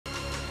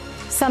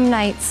Some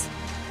nights,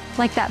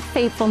 like that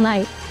fateful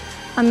night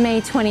on May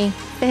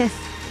 25th,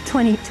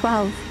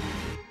 2012,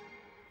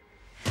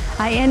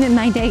 I ended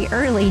my day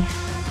early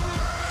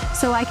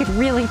so I could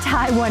really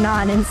tie one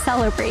on and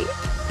celebrate.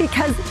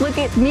 Because look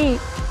at me.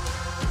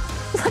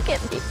 Look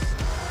at me.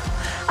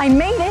 I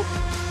made it.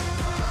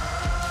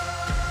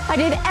 I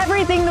did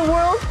everything the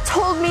world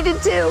told me to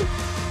do.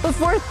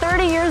 Before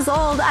 30 years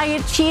old, I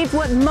achieved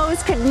what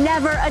most could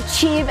never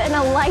achieve in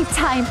a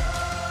lifetime.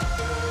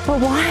 But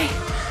why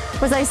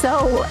was I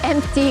so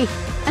empty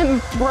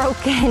and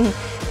broken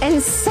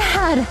and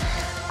sad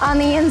on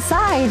the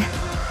inside?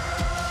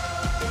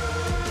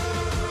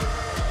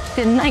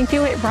 Didn't I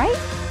do it right?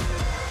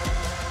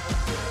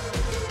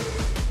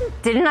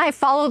 Didn't I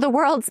follow the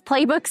world's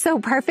playbook so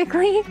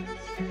perfectly?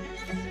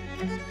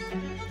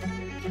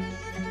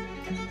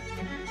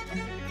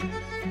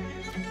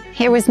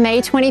 It was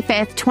May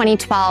 25th,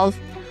 2012.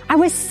 I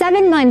was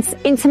 7 months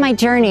into my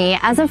journey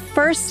as a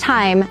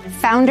first-time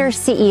founder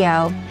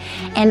CEO,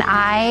 and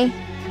I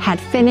had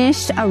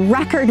finished a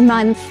record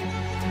month.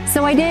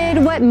 So I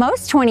did what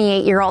most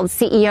 28-year-old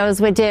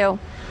CEOs would do.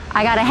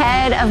 I got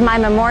ahead of my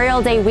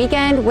Memorial Day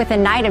weekend with a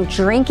night of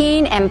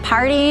drinking and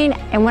partying,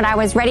 and when I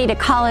was ready to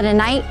call it a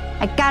night,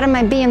 I got in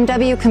my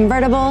BMW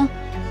convertible,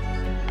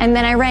 and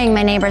then I rang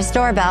my neighbor's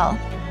doorbell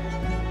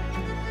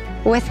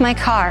with my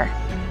car.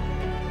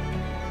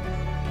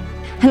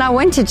 And I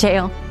went to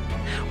jail,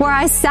 where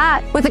I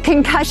sat with a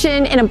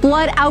concussion and a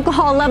blood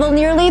alcohol level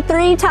nearly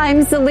 3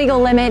 times the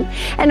legal limit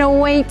and a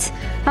weight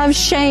of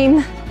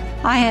shame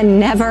I had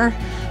never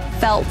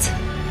felt.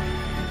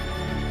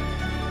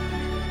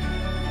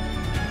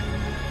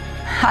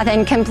 I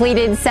then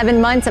completed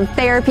 7 months of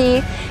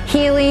therapy,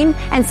 healing,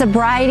 and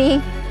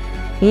sobriety,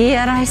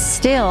 yet I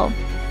still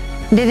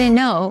didn't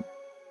know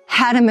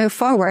how to move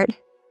forward.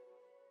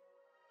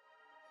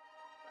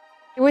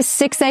 It was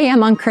 6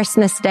 a.m. on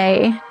Christmas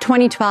Day,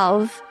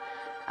 2012.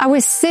 I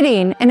was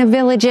sitting in a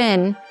village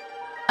inn.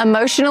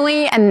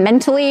 Emotionally and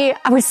mentally,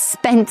 I was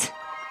spent.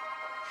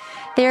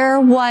 There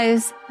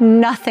was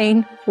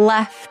nothing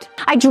left.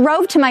 I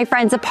drove to my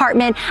friend's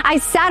apartment. I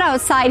sat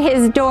outside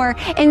his door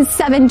in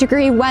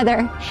 7-degree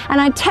weather,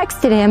 and I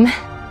texted him,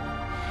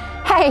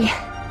 "Hey,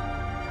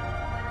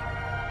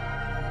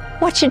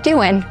 what you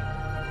doing?"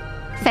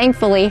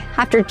 Thankfully,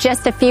 after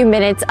just a few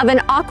minutes of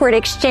an awkward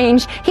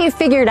exchange, he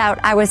figured out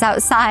I was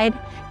outside.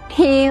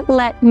 He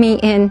let me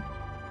in.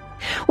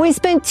 We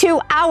spent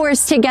 2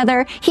 hours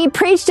together. He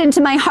preached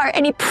into my heart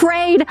and he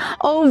prayed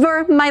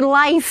over my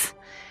life.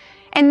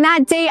 And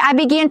that day I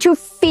began to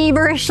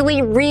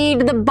feverishly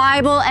read the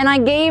Bible and I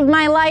gave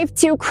my life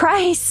to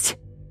Christ.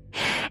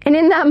 And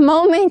in that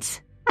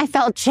moment, I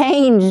felt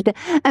changed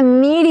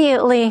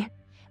immediately.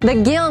 The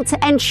guilt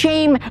and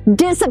shame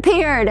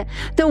disappeared.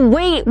 The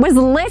weight was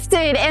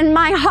lifted and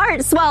my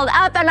heart swelled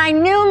up and I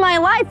knew my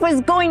life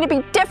was going to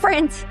be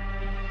different.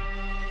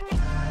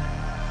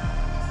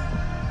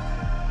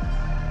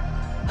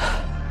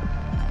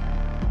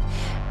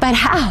 But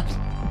how?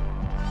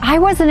 I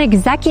was an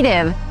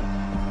executive,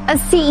 a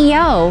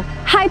CEO,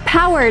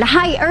 high-powered,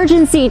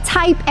 high-urgency,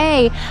 type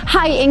A,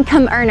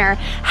 high-income earner.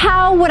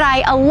 How would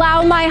I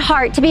allow my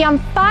heart to be on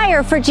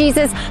fire for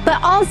Jesus,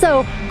 but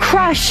also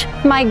crush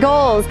my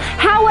goals?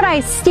 How would I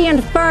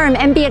stand firm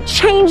and be a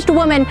changed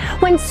woman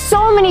when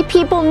so many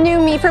people knew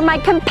me for my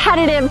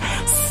competitive,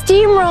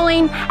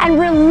 steamrolling, and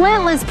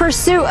relentless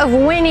pursuit of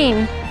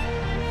winning?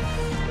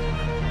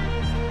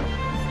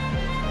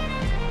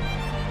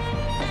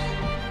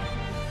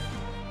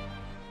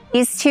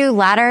 These 2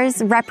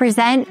 ladders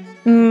represent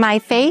my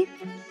faith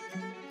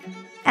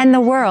and the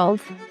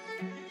world.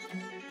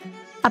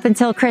 Up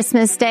until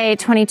Christmas Day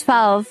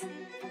 2012,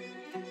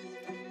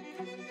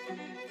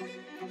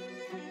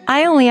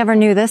 I only ever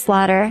knew this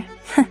ladder.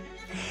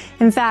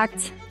 In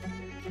fact,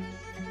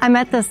 I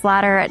met this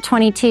ladder at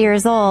 22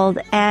 years old,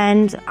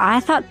 and I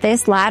thought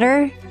this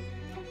ladder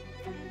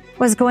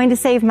was going to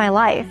save my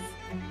life.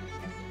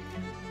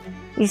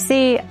 You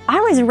see, I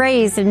was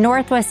raised in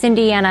Northwest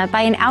Indiana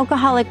by an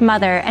alcoholic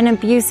mother and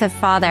abusive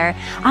father.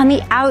 On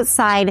the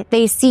outside,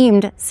 they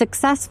seemed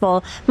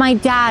successful. My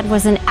dad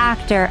was an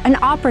actor, an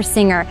opera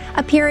singer,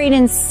 appearing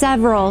in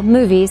several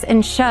movies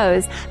and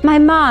shows. My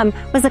mom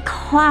was a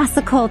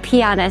classical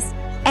pianist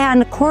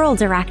and choral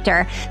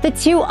director. The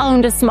 2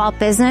 owned a small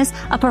business,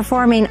 a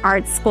performing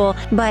arts school,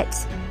 but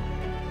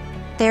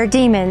their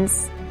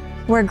demons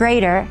were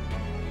greater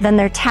than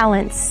their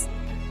talents.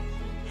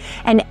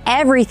 And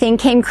everything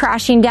came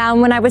crashing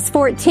down when I was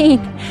 14.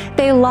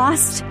 They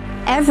lost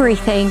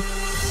everything.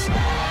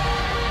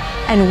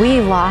 And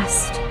we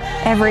lost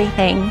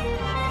everything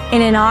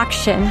in an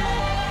auction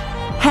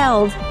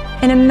held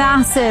in a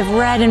massive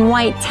red and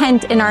white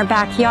tent in our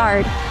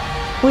backyard.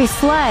 We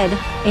fled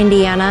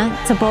Indiana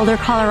to Boulder,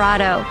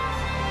 Colorado.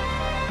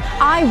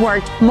 I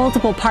worked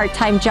multiple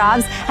part-time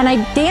jobs and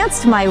I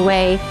danced my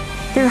way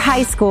through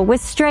high school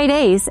with straight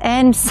A's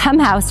and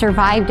somehow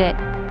survived it.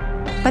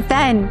 But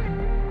then,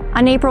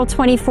 on April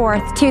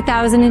 24th,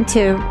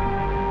 2002,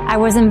 I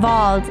was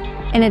involved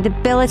in a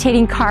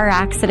debilitating car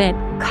accident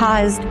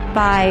caused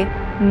by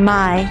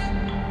my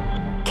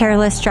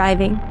careless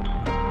driving.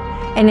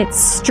 And it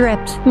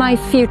stripped my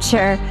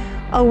future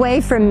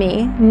away from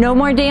me. No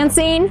more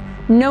dancing,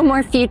 no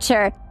more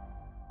future.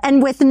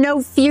 And with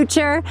no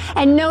future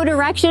and no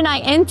direction, I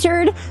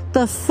entered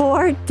the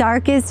 4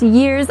 darkest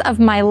years of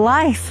my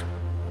life.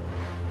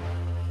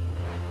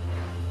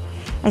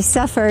 I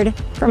suffered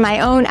from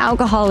my own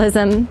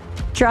alcoholism,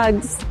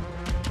 drugs,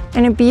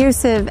 an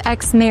abusive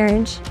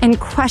ex-marriage, and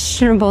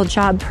questionable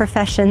job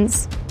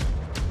professions.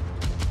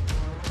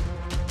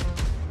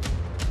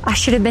 I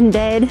should have been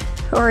dead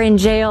or in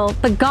jail,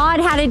 but God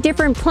had a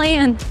different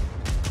plan.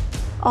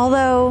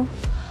 Although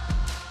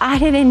I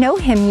didn't know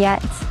him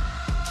yet.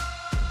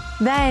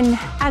 Then,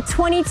 at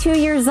 22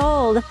 years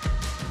old,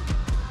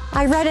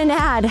 I read an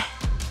ad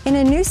in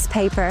a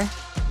newspaper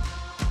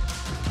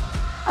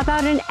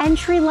about an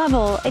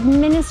entry-level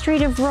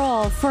administrative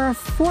role for a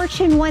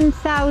Fortune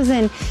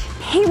 1000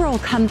 payroll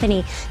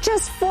company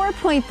just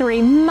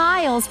 4.3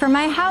 miles from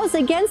my house.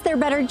 Against their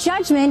better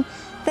judgment,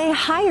 they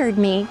hired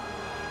me.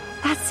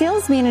 That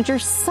sales manager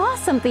saw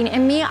something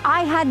in me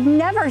I had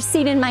never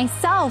seen in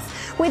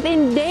myself.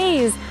 Within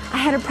days, I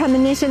had a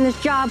premonition this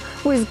job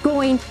was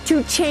going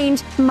to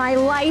change my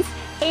life,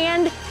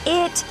 and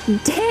it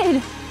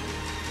did.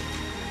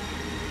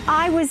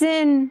 I was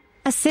in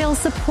a sales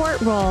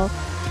support role,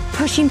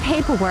 pushing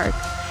paperwork,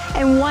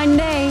 and one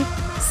day,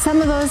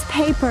 some of those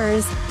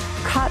papers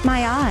caught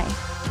my eye.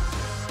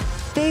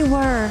 They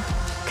were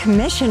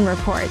commission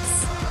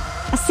reports.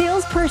 A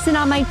salesperson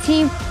on my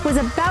team was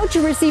about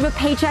to receive a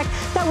paycheck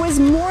that was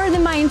more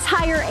than my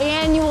entire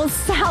annual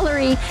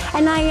salary,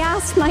 and I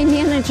asked my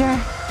manager,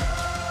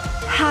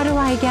 how do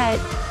I get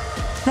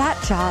that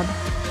job?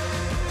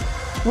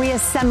 We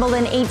assembled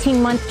an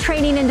 18-month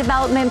training and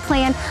development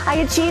plan. I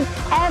achieved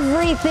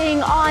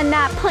everything on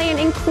that plan,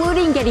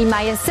 including getting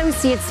my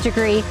associate's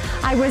degree.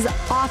 I was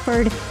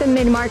offered the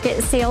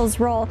mid-market sales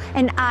role,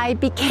 and I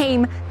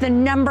became the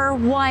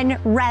 #1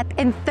 rep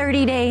in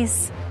 30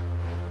 days.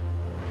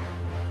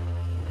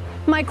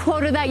 My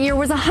quota that year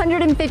was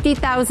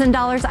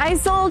 $150,000. I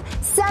sold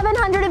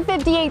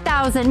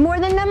 $758,000, more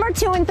than number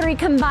 2 and 3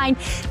 combined.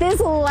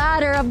 This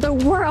ladder of the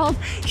world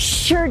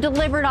sure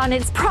delivered on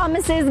its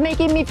promises,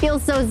 making me feel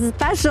so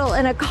special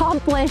and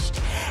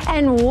accomplished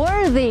and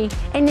worthy.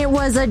 And it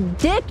was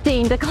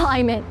addicting to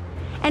climb it.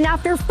 And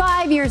after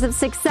 5 years of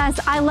success,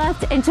 I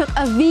left and took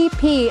a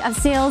VP of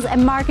sales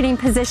and marketing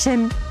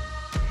position.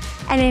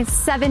 And in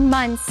 7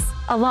 months,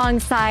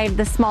 alongside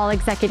the small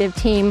executive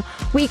team,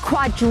 we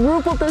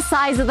quadrupled the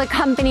size of the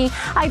company.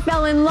 I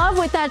fell in love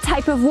with that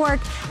type of work,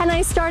 and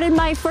I started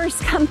my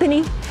first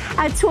company.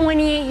 At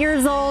 28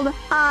 years old,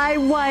 I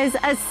was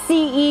a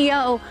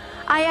CEO.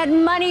 I had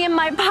money in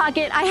my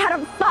pocket. I had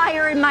a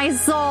fire in my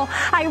soul.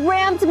 I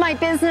ramped my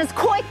business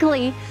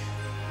quickly,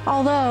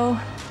 although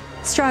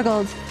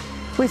struggled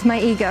with my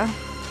ego.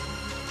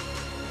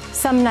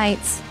 Some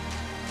nights,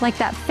 like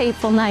that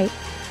fateful night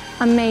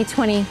on May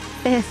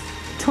 25th,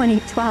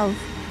 2012.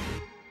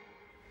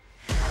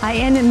 I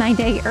ended my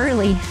day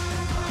early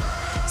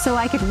so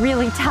I could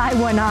really tie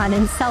one on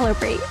and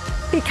celebrate.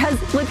 Because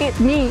look at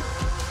me.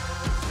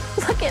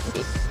 Look at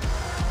me.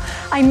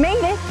 I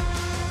made it.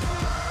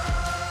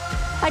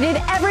 I did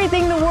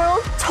everything the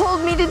world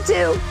told me to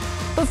do.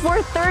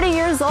 Before 30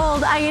 years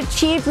old, I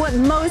achieved what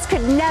most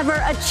could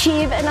never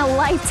achieve in a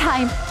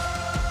lifetime.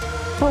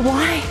 But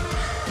why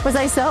was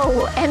I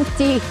so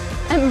empty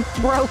and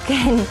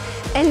broken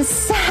and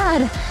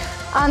sad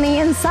on the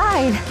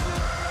inside?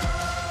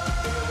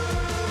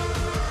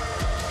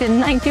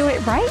 Didn't I do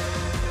it right?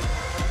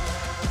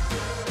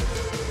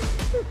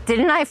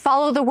 Didn't I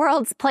follow the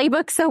world's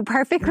playbook so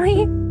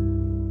perfectly?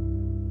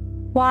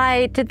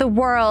 Why did the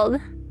world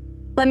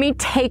let me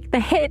take the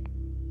hit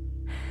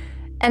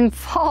and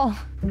fall?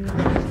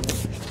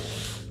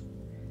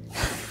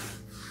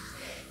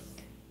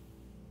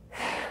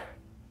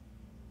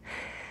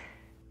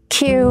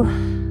 Cue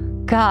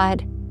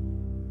God.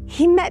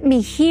 He met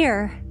me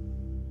here,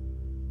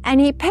 and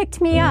he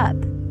picked me up,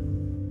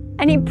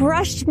 and he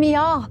brushed me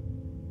off,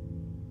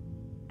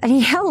 and he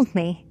held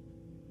me,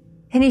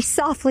 and he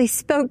softly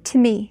spoke to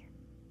me,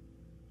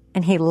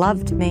 and he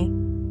loved me.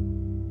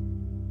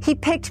 He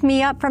picked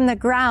me up from the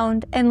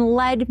ground and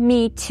led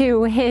me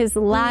to his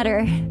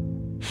ladder.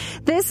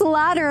 This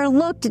ladder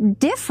looked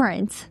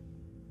different.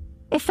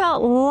 It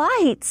felt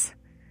light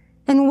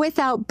and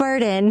without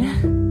burden.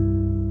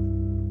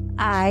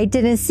 I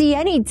didn't see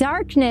any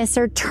darkness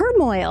or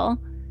turmoil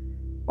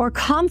or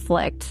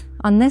conflict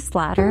on this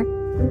ladder.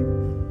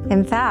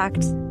 In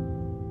fact,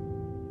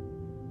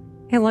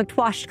 it looked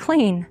washed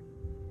clean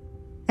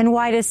and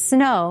white as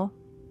snow.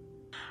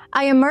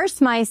 I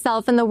immersed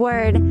myself in the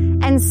Word,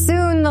 and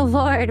soon the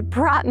Lord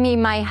brought me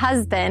my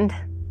husband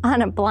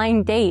on a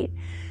blind date.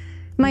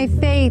 My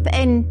faith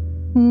and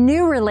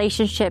new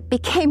relationship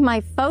became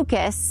my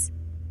focus,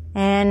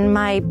 and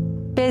my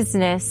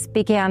business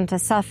began to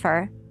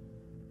suffer.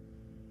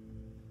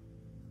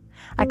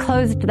 I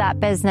closed that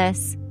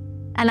business,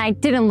 and I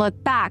didn't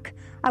look back.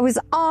 I was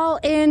all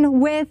in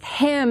with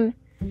him,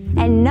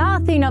 and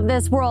nothing of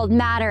this world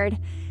mattered.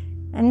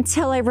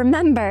 until I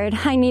remembered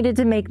I needed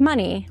to make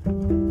money.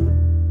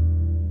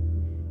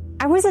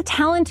 I was a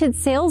talented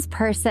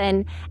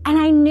salesperson, and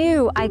I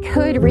knew I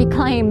could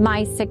reclaim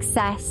my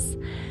success.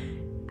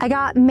 I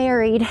got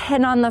married,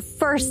 and on the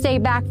first day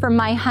back from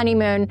my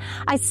honeymoon,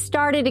 I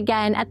started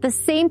again at the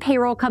same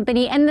payroll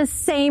company and the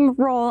same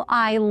role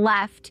I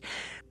left.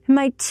 In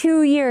my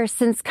 2 years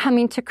since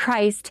coming to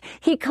Christ,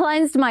 He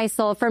cleansed my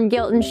soul from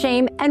guilt and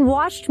shame and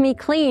washed me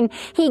clean.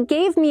 He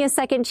gave me a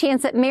second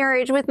chance at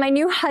marriage with my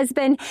new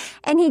husband,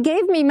 and He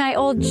gave me my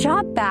old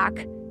job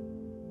back.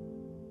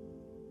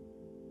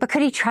 But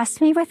could He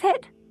trust me with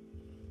it?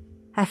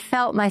 I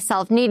felt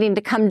myself needing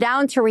to come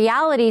down to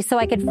reality so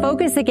I could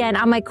focus again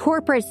on my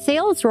corporate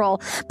sales role,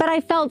 but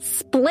I felt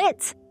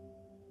split.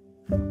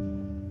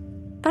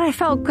 But I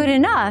felt good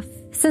enough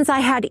since I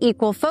had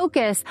equal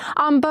focus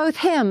on both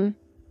Him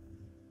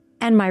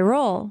and my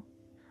role.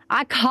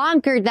 I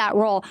conquered that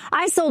role.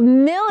 I sold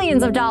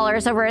millions of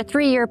dollars over a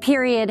 3-year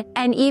period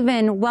and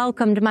even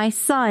welcomed my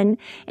son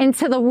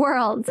into the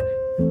world.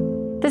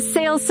 The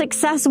sales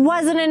success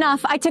wasn't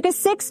enough. I took a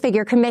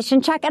 6-figure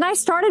commission check and I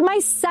started my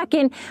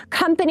second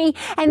company,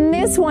 and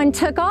this one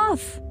took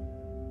off.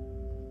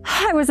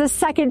 I was a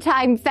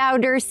second-time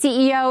founder,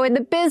 CEO, and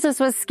the business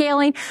was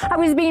scaling. I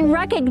was being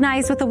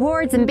recognized with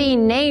awards and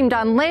being named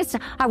on lists.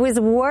 I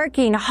was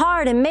working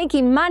hard and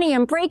making money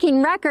and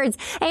breaking records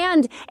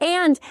and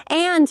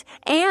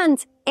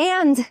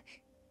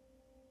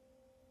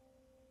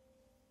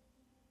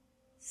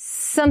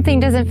something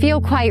doesn't feel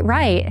quite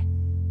right.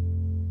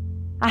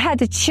 I had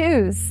to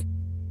choose,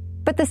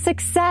 but the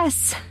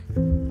success,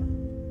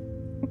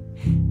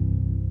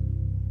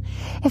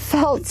 it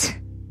felt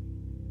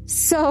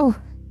so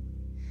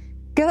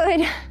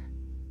good.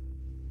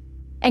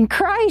 And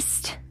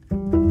Christ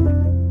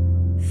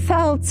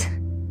felt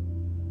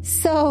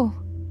so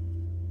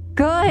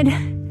good.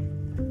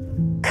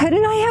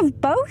 Couldn't I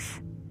have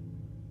both?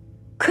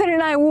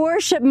 Couldn't I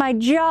worship my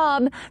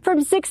job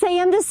from 6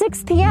 a.m. to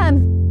 6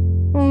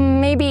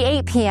 p.m., maybe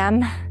 8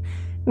 p.m.,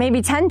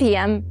 maybe 10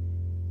 p.m.,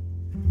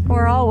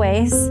 or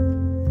always,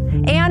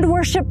 and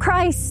worship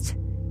Christ?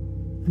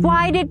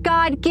 Why did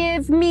God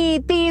give me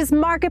these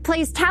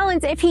marketplace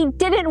talents if He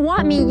didn't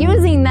want me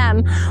using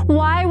them?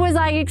 Why was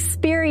I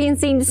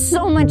experiencing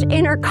so much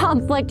inner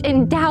conflict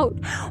and doubt?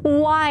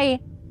 Why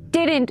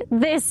didn't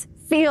this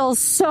feel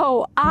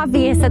so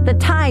obvious at the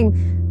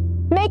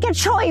time? Make a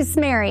choice,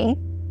 Mary.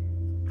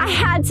 I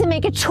had to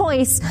make a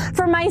choice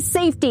for my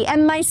safety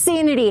and my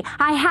sanity.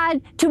 I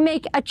had to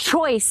make a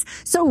choice.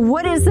 So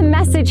what is the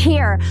message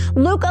here?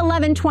 Luke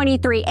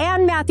 11:23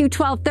 and Matthew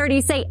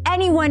 12:30 say,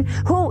 anyone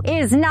who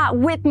is not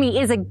with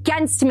me is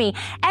against me.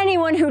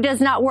 Anyone who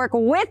does not work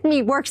with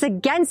me works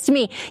against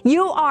me.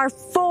 You are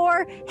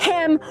for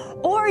Him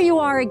or you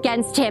are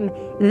against Him.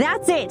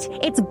 That's it.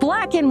 It's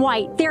black and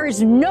white. There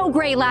is no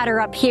gray ladder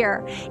up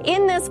here.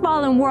 In this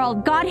fallen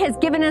world, God has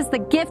given us the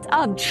gift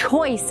of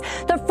choice,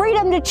 the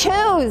freedom to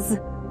choose.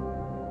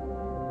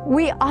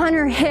 We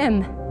honor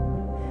Him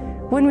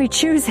when we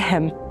choose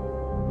Him.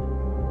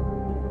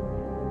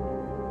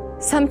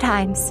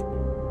 Sometimes,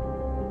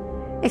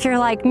 if you're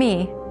like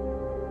me,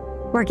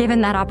 we're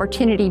given that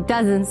opportunity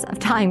dozens of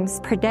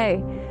times per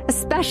day,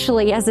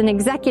 especially as an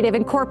executive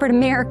in corporate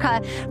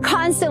America,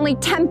 constantly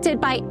tempted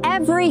by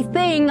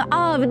everything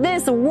of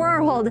this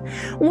world.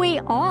 We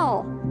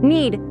all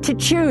need to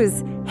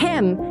choose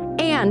Him.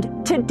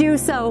 And to do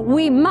so,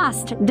 we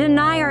must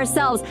deny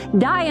ourselves,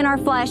 die in our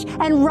flesh,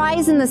 and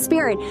rise in the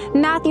Spirit.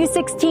 Matthew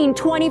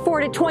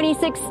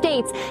 16:24-26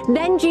 states,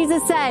 then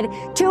Jesus said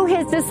to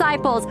His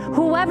disciples,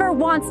 whoever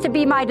wants to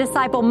be my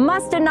disciple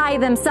must deny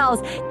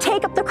themselves,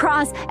 take up the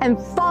cross, and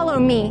follow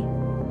me.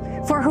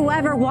 For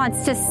whoever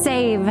wants to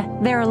save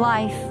their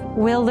life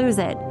will lose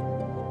it.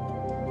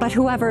 But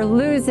whoever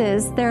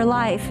loses their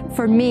life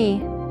for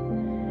me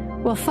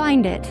will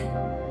find it.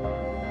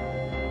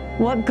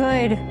 What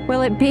good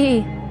will it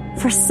be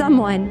for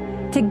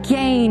someone to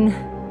gain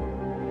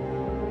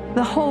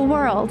the whole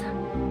world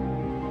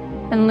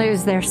and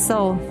lose their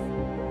soul?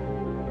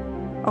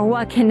 Or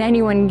what can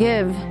anyone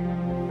give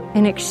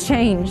in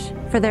exchange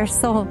for their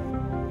soul?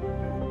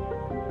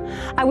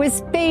 I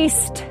was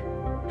faced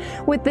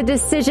with the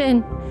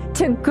decision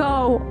to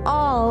go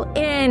all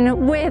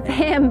in with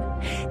Him.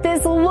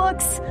 This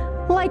looks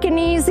like an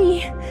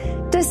easy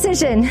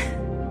decision,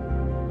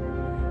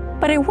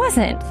 but it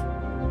wasn't.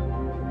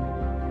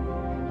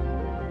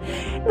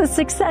 The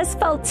success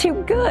felt too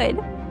good,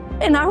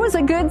 and I was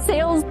a good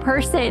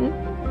salesperson,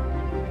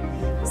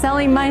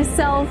 selling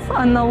myself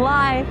on the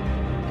lie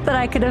that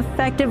I could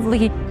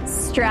effectively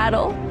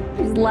straddle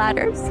these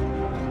ladders.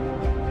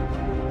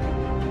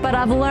 But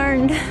I've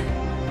learned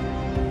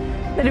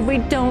that if we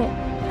don't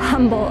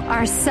humble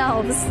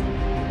ourselves,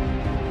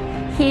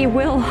 He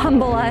will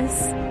humble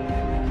us.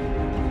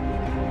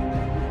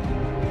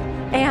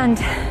 And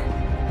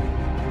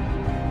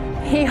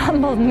He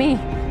humbled me.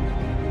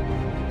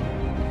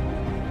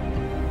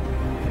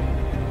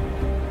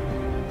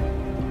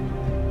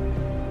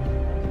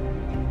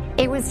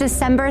 It was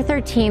December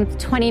 13th,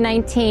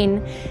 2019,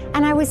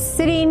 and I was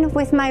sitting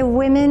with my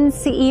women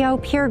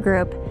CEO peer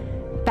group,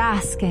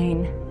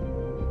 basking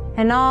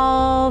in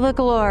all the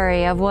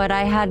glory of what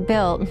I had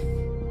built.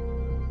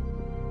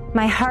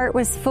 My heart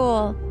was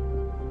full,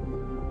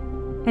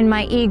 and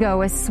my ego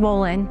was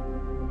swollen.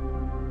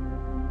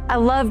 I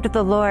loved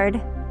the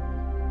Lord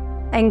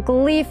and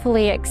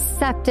gleefully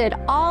accepted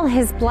all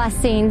His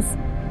blessings,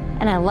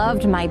 and I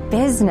loved my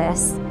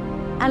business.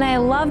 And I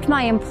loved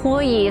my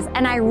employees,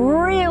 and I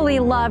really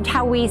loved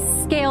how we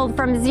scaled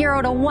from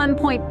 0 to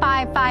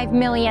 1.55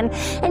 million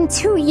in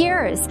 2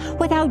 years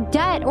without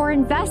debt or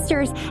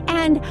investors.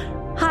 And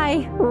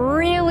I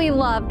really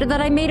loved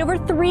that I made over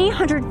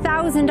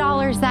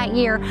 $300,000 that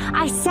year.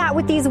 I sat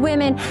with these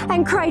women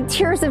and cried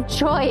tears of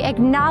joy,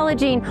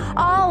 acknowledging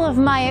all of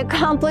my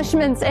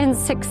accomplishments and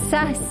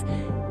success.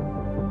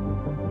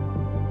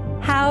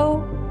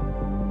 How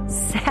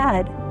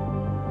sad.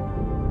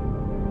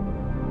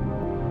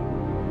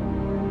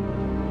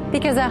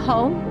 Because at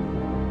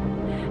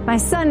home, my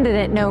son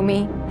didn't know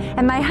me,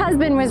 and my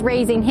husband was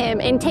raising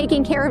him and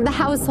taking care of the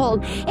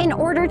household. In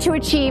order to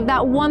achieve that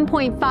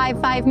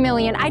 1.55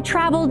 million, I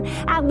traveled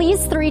at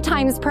least 3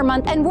 times per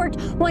month and worked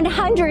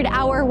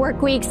 100-hour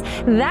work weeks.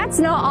 That's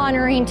not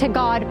honoring to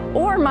God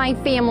or my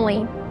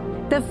family,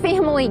 the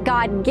family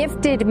God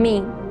gifted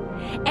me.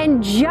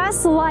 And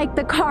just like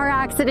the car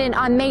accident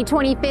on May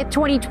 25th,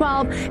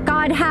 2012,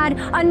 God had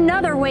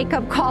another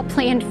wake-up call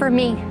planned for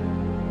me.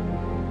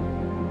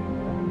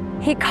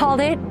 He called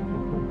it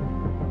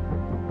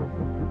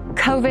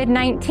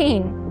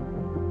COVID-19.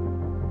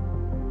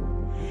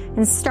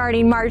 And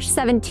starting March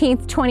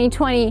 17th,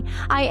 2020,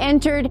 I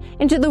entered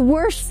into the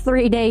worst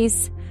 3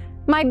 days.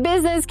 My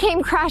business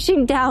came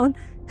crashing down,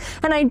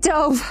 and I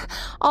dove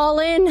all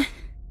in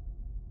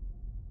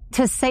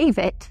to save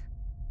it.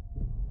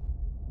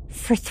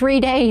 For 3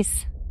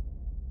 days,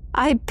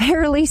 I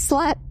barely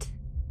slept.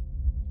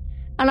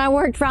 And I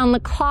worked round the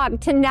clock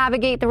to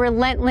navigate the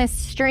relentless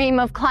stream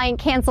of client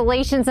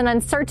cancellations and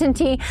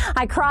uncertainty.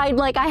 I cried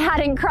like I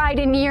hadn't cried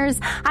in years.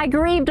 I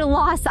grieved a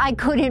loss I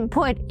couldn't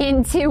put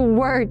into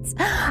words.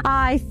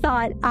 I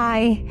thought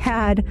I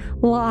had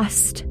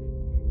lost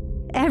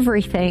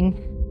everything.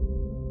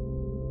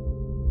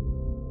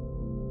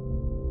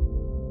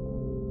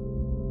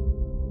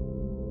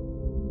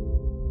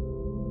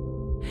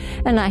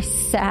 And I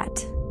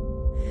sat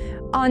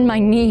on my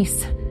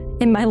knees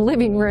in my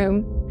living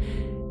room,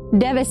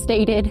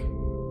 devastated,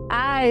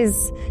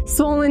 eyes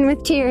swollen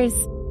with tears.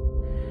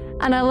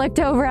 And I looked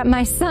over at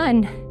my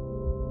son,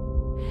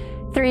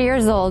 3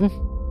 years old,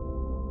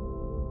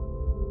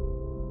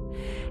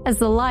 as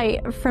the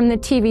light from the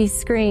TV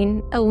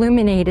screen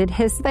illuminated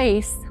his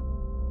face.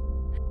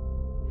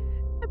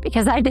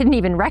 Because I didn't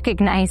even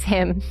recognize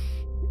him.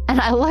 And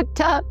I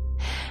looked up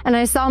and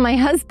I saw my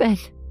husband,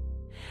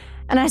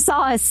 and I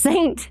saw a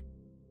saint,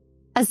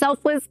 a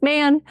selfless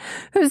man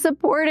who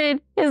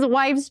supported his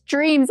wife's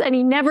dreams, and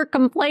he never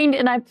complained.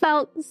 And I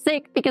felt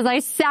sick because I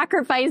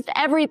sacrificed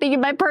everything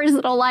in my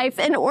personal life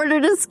in order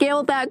to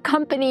scale that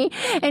company,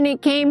 and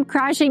it came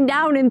crashing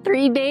down in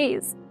 3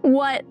 days.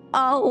 What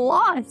a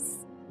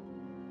loss.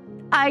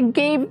 I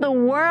gave the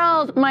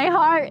world my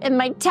heart and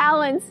my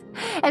talents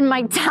and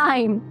my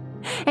time.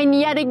 And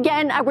yet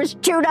again, I was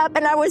chewed up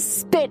and I was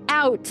spit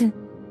out.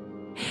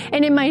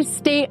 And in my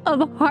state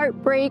of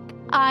heartbreak,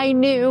 I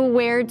knew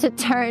where to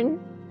turn.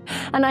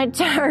 And I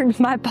turned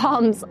my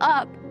palms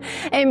up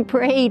and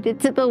prayed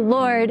to the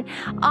Lord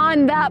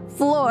on that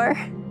floor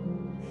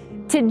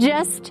to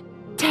just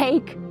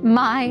take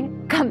my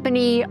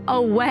company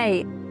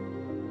away.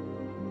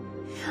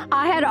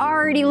 I had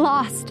already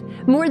lost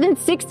more than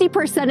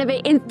 60% of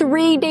it in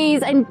 3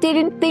 days and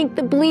didn't think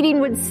the bleeding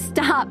would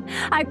stop.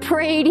 I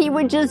prayed He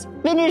would just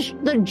finish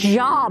the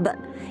job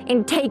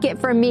and take it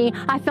from me.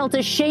 I felt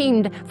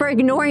ashamed for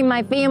ignoring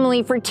my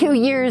family for 2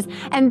 years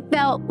and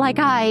felt like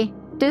I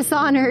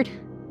dishonored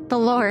the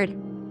Lord.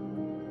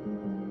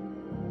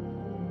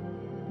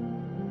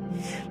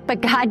 But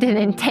God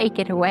didn't take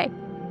it away.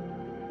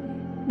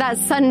 That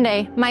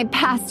Sunday, my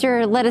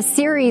pastor led a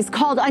series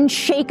called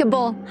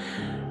Unshakable.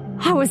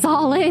 I was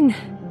all in.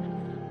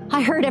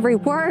 I heard every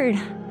word.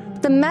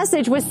 The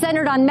message was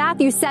centered on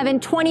Matthew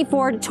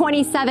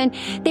 7:24-27.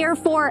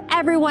 Therefore,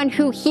 everyone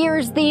who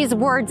hears these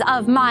words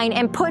of mine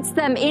and puts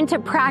them into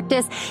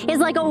practice is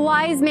like a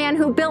wise man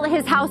who built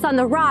his house on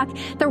the rock.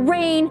 The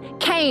rain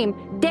came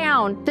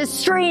down, the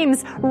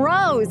streams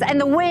rose, and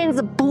the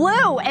winds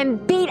blew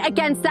and beat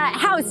against that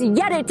house,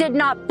 yet it did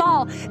not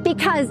fall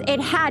because it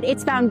had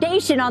its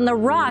foundation on the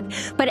rock.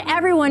 But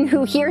everyone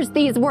who hears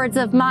these words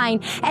of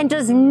mine and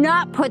does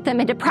not put them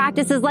into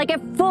practice is like a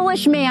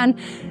foolish man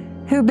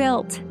who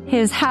built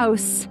his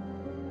house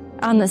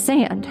on the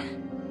sand.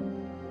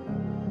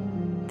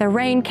 The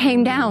rain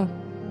came down,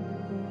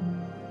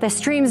 the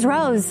streams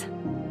rose,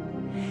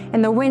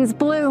 and the winds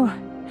blew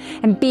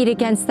and beat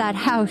against that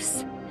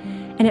house,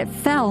 and it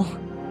fell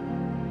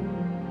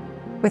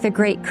with a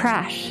great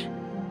crash.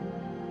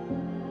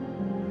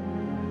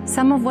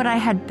 Some of what I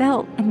had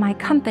built in my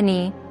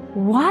company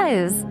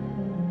was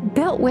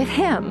built with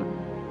Him.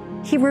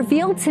 He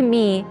revealed to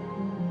me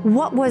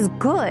what was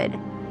good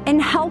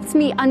and helped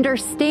me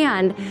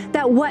understand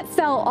that what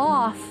fell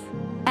off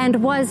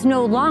and was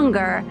no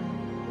longer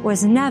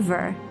was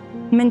never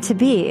meant to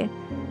be.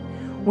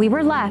 We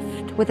were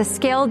left with a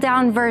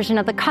scaled-down version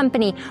of the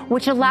company,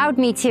 which allowed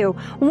me to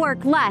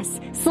work less,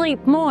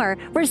 sleep more,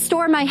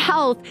 restore my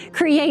health,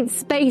 create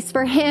space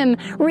for Him,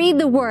 read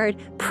the Word,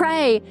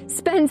 pray,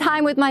 spend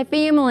time with my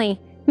family,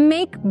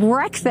 make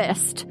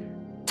breakfast,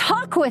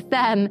 talk with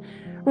them,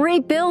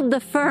 rebuild the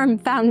firm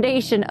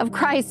foundation of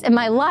Christ in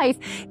my life,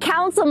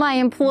 counsel my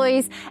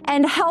employees,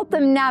 and help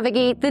them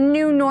navigate the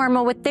new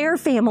normal with their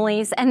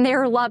families and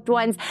their loved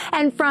ones.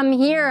 And from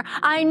here,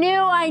 I knew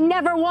I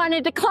never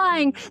wanted to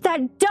climb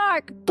that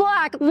dark,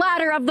 black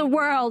ladder of the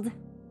world.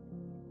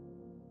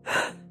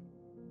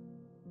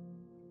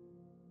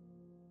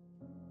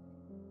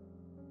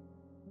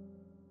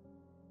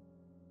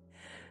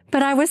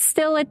 But I was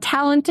still a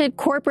talented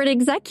corporate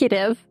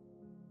executive.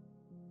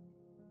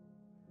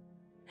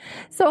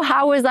 So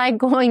how was I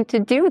going to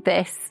do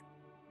this?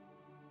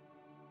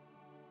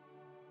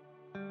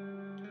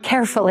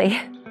 Carefully.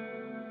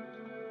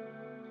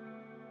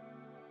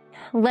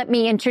 Let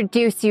me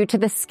introduce you to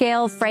the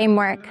scale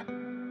framework.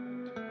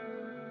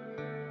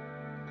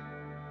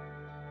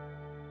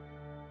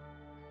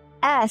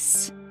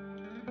 S,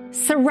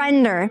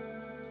 surrender.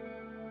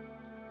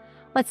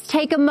 Let's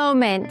take a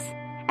moment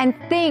and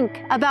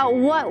think about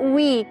what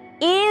we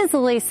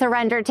easily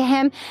surrender to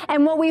Him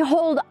and what we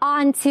hold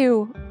on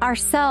to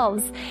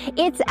ourselves.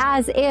 It's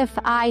as if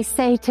I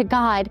say to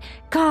God,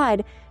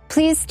 God,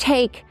 please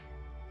take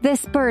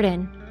this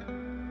burden.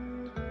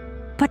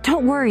 But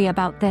don't worry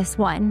about this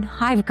one.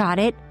 I've got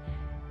it.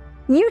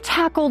 You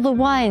tackle the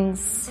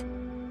ones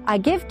I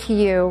give to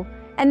you,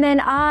 and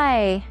then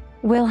I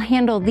will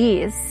handle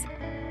these.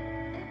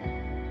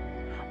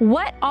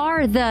 What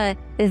are the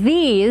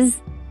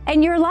these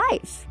in your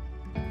life?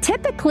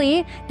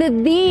 Typically, the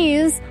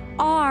these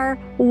are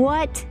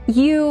what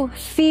you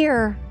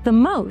fear the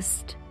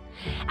most.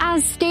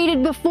 As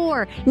stated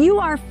before, you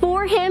are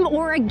for Him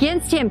or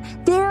against Him.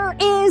 There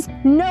is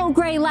no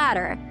gray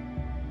ladder.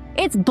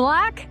 It's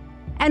black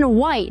and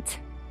white.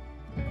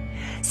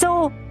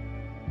 So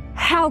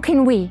how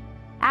can we,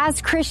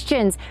 as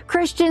Christians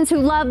who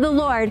love the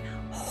Lord,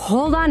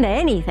 hold on to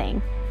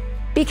anything?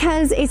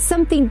 Because it's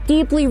something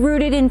deeply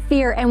rooted in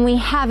fear and we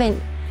haven't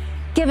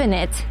given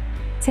it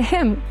to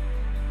Him.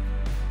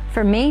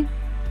 For me,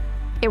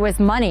 it was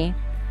money.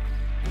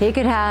 He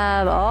could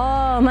have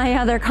all my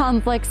other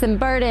conflicts and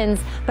burdens,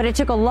 but it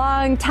took a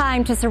long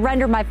time to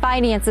surrender my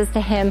finances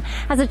to Him.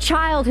 As a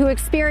child who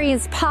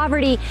experienced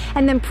poverty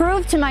and then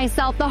proved to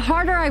myself the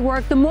harder I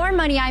work, the more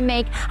money I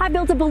make, I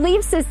built a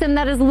belief system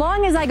that as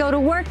long as I go to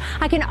work,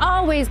 I can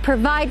always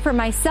provide for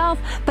myself,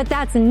 but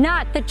that's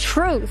not the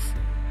truth.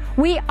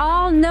 We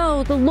all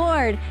know the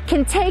Lord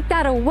can take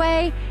that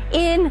away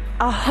in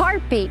a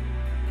heartbeat.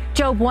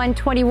 Job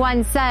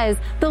 1:21 says,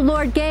 the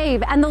Lord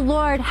gave and the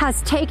Lord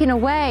has taken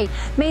away.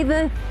 May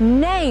the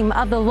name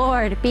of the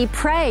Lord be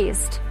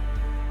praised.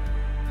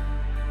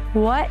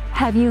 What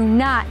have you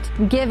not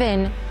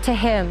given to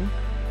Him?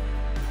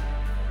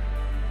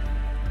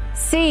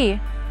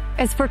 C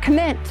is for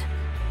commit.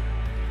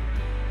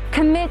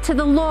 Commit to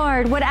the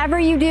Lord, whatever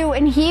you do,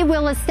 and He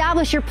will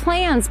establish your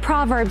plans.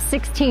 Proverbs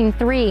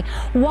 16:3.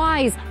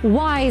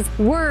 Wise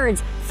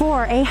words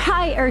for a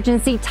high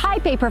urgency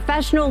type A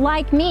professional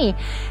like me.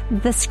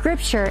 The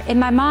scripture in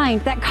my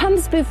mind that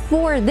comes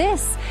before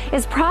this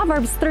is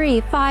Proverbs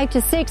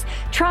 3:5-6.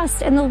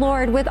 Trust in the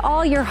Lord with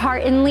all your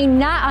heart and lean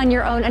not on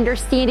your own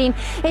understanding.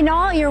 In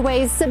all your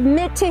ways,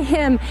 submit to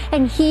Him,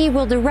 and He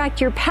will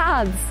direct your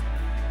paths.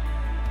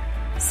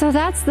 So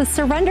that's the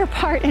surrender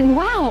part, and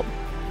wow.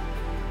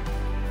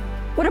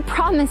 What a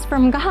promise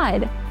from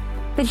God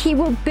that He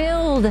will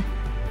build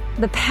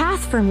the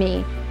path for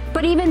me.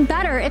 But even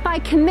better, if I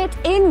commit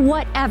in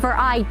whatever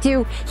I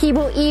do, He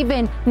will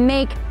even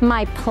make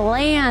my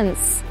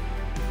plans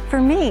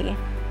for me.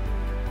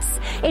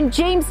 In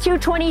James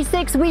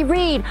 2:26, we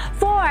read,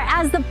 for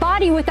as the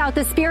body without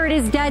the spirit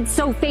is dead,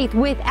 so faith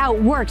without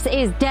works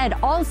is dead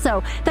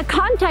also. The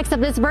context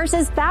of this verse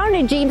is found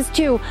in James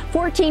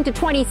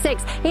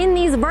 2:14-26. In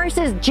these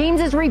verses,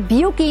 James is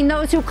rebuking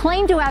those who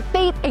claim to have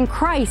faith in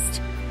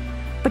Christ,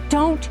 but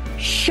don't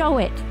show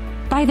it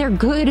by their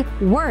good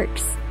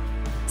works.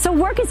 So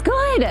work is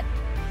good.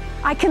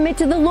 I commit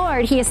to the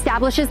Lord. He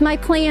establishes my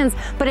plans,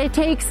 but it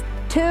takes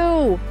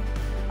two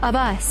of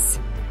us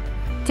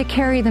to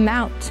carry them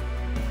out.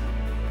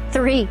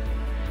 3,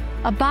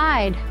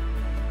 abide.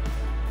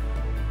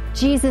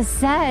 Jesus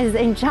says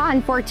in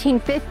John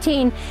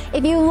 14:15,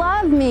 if you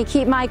love me,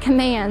 keep my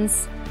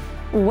commands.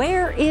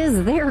 Where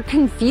is their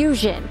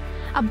confusion?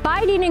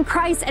 Abiding in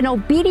Christ and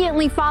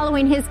obediently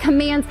following His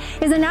commands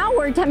is an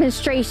outward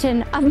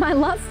demonstration of my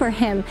love for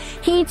Him.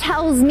 He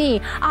tells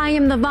me, I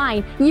am the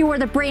vine, you are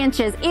the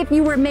branches. If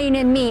you remain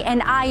in me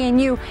and I in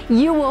you,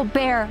 you will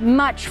bear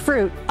much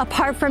fruit.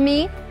 Apart from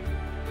me,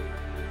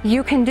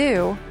 you can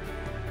do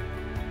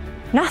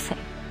nothing.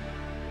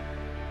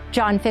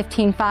 John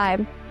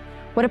 15:5.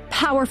 What a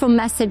powerful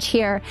message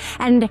here.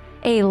 And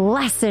a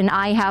lesson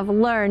I have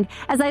learned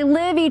as I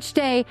live each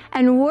day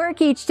and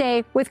work each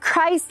day with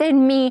Christ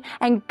in me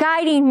and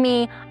guiding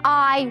me.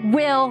 I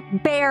will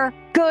bear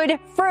good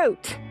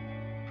fruit.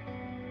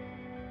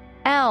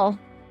 L.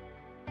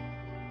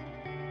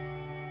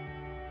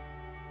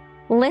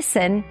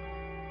 Listen.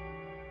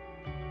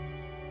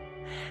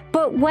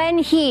 But when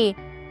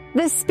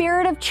the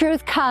Spirit of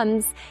truth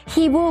comes,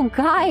 He will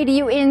guide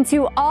you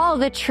into all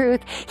the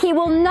truth. He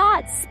will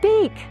not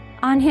speak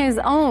on His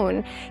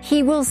own.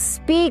 He will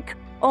speak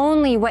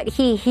only what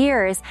He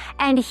hears,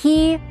 and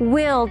He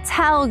will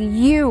tell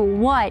you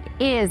what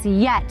is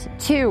yet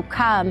to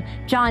come.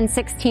 John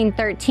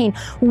 16:13.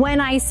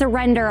 When I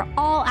surrender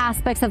all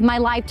aspects of my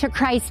life to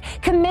Christ,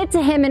 commit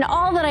to Him in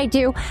all that I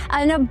do,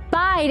 and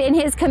abide in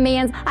His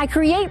commands, I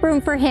create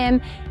room for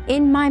Him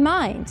in my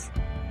mind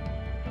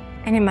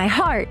and in my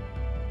heart.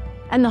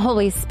 And the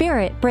Holy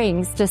Spirit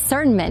brings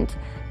discernment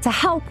to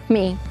help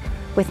me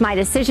with my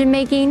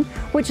decision-making,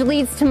 which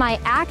leads to my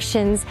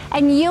actions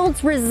and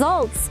yields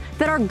results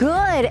that are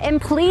good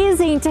and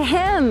pleasing to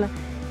Him.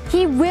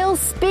 He will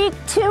speak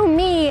to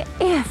me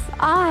if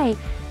I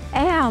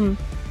am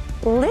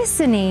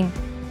listening.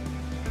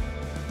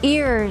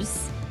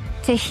 Ears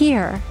to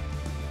hear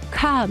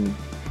come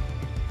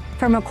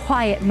from a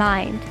quiet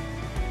mind.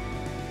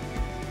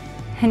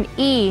 And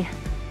E,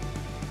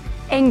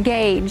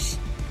 engage.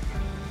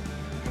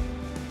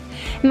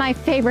 My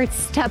favorite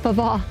step of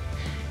all,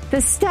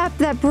 the step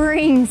that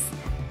brings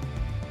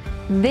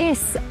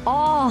this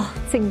all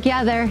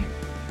together,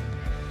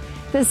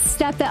 the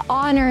step that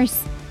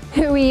honors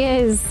who He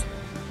is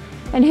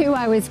and who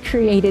I was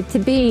created to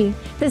be,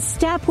 the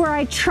step where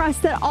I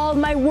trust that all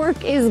my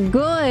work is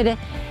good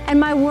and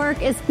my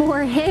work is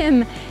for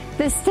Him,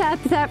 the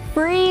step that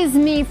frees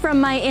me from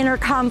my inner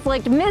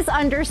conflict,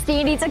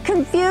 misunderstandings, and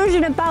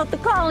confusion about the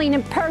calling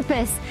and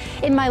purpose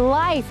in my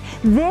life.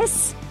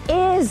 This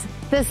is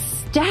the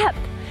step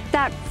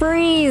that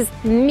frees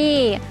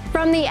me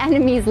from the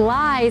enemy's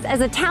lies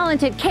as a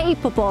talented,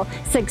 capable,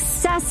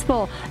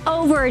 successful,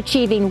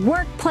 overachieving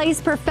workplace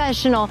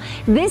professional.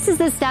 This is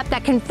the step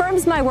that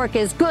confirms my work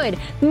is good,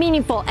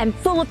 meaningful, and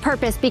full of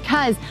purpose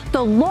because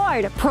the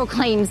Lord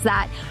proclaims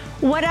that.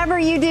 Whatever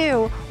you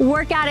do,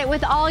 work at it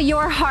with all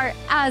your heart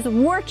as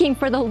working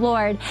for the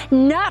Lord,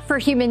 not for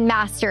human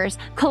masters.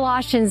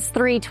 Colossians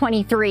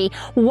 3:23.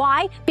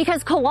 Why?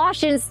 Because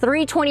Colossians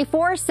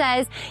 3:24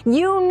 says,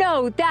 you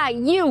know that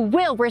you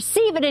will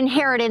receive an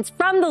inheritance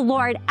from the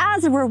Lord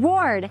as a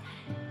reward.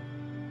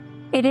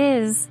 It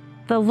is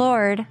the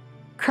Lord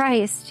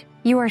Christ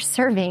you are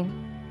serving.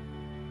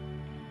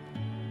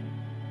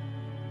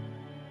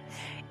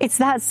 It's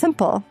that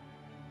simple.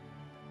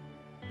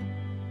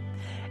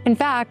 In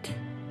fact,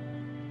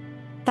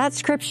 that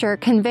scripture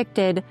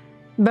convicted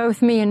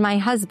both me and my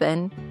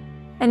husband.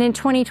 And in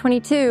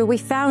 2022, we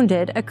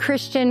founded a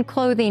Christian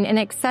clothing and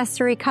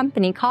accessory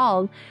company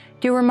called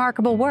Do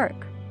Remarkable Work.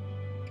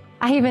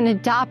 I even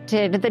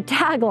adopted the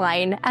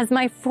tagline as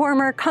my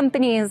former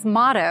company's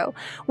motto.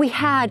 We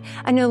had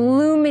an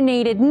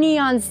illuminated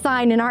neon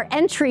sign in our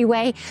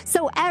entryway,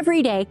 so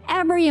every day,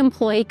 every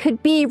employee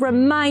could be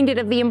reminded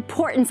of the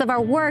importance of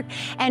our work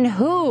and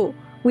who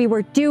we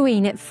were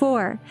doing it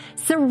for.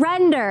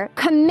 Surrender,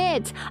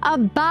 commit,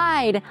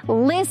 abide,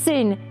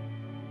 listen,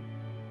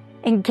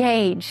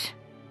 engage.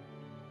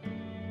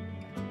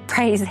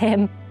 Praise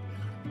Him.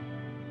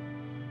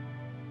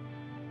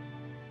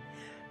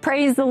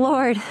 Praise the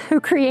Lord who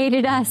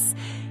created us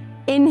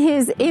in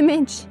His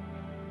image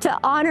to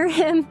honor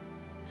Him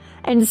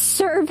and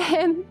serve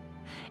Him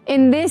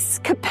in this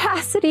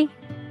capacity.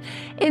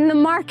 In the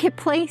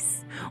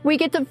marketplace, we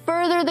get to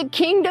further the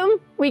kingdom.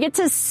 We get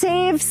to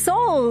save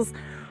souls.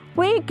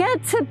 We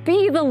get to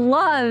be the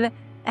love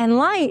and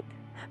light,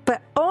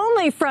 but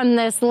only from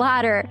this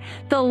ladder.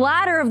 The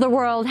ladder of the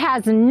world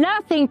has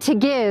nothing to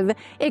give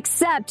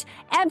except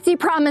empty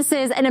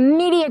promises and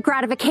immediate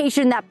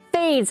gratification that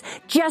fades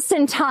just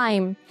in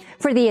time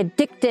for the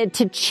addicted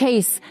to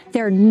chase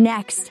their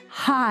next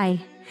high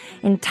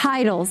in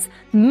titles,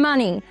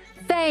 money,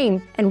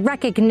 fame, and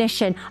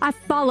recognition. I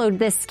followed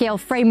this scale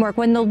framework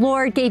when the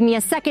Lord gave me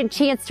a second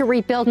chance to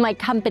rebuild my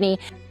company.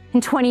 In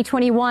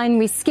 2021,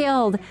 we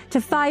scaled to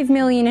 $5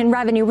 million in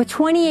revenue with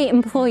 28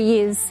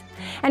 employees.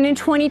 And in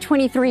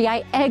 2023,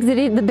 I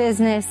exited the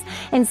business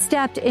and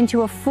stepped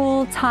into a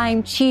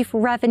full-time Chief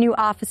Revenue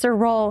Officer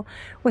role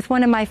with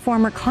one of my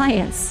former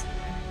clients.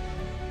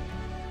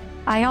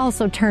 I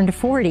also turned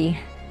 40.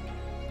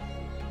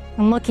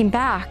 And looking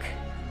back,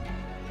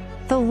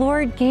 the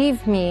Lord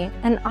gave me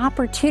an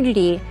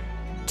opportunity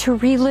to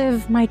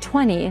relive my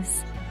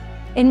 20s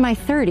in my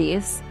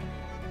 30s.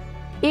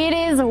 It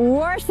is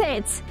worth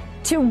it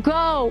to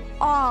go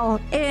all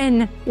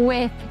in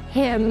with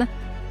Him.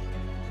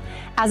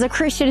 As a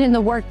Christian in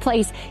the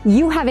workplace,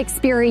 you have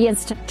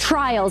experienced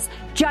trials,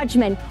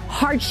 judgment,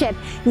 hardship.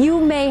 You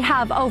may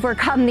have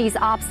overcome these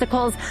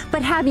obstacles,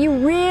 but have you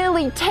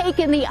really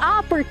taken the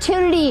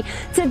opportunity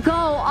to go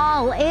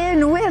all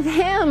in with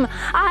Him?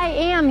 I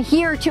am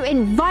here to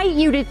invite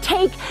you to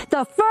take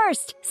the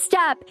first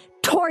step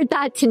toward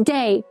that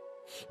today.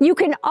 You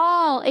can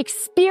all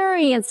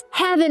experience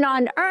heaven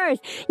on earth.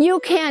 You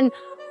can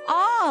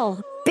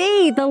all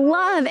be the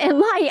love and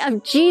light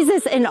of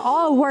Jesus in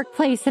all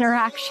workplace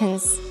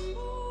interactions.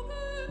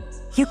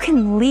 You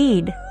can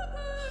lead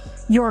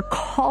your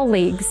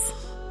colleagues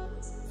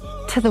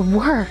to the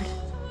Word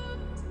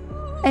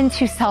and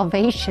to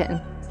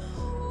salvation.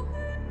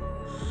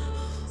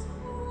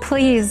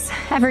 Please,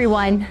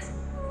 everyone,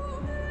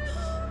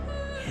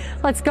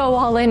 let's go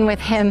all in with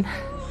Him.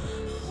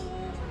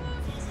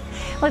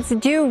 Let's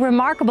do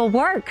remarkable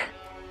work.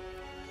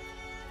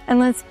 And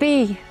let's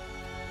be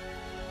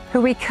who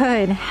we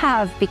could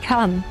have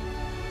become.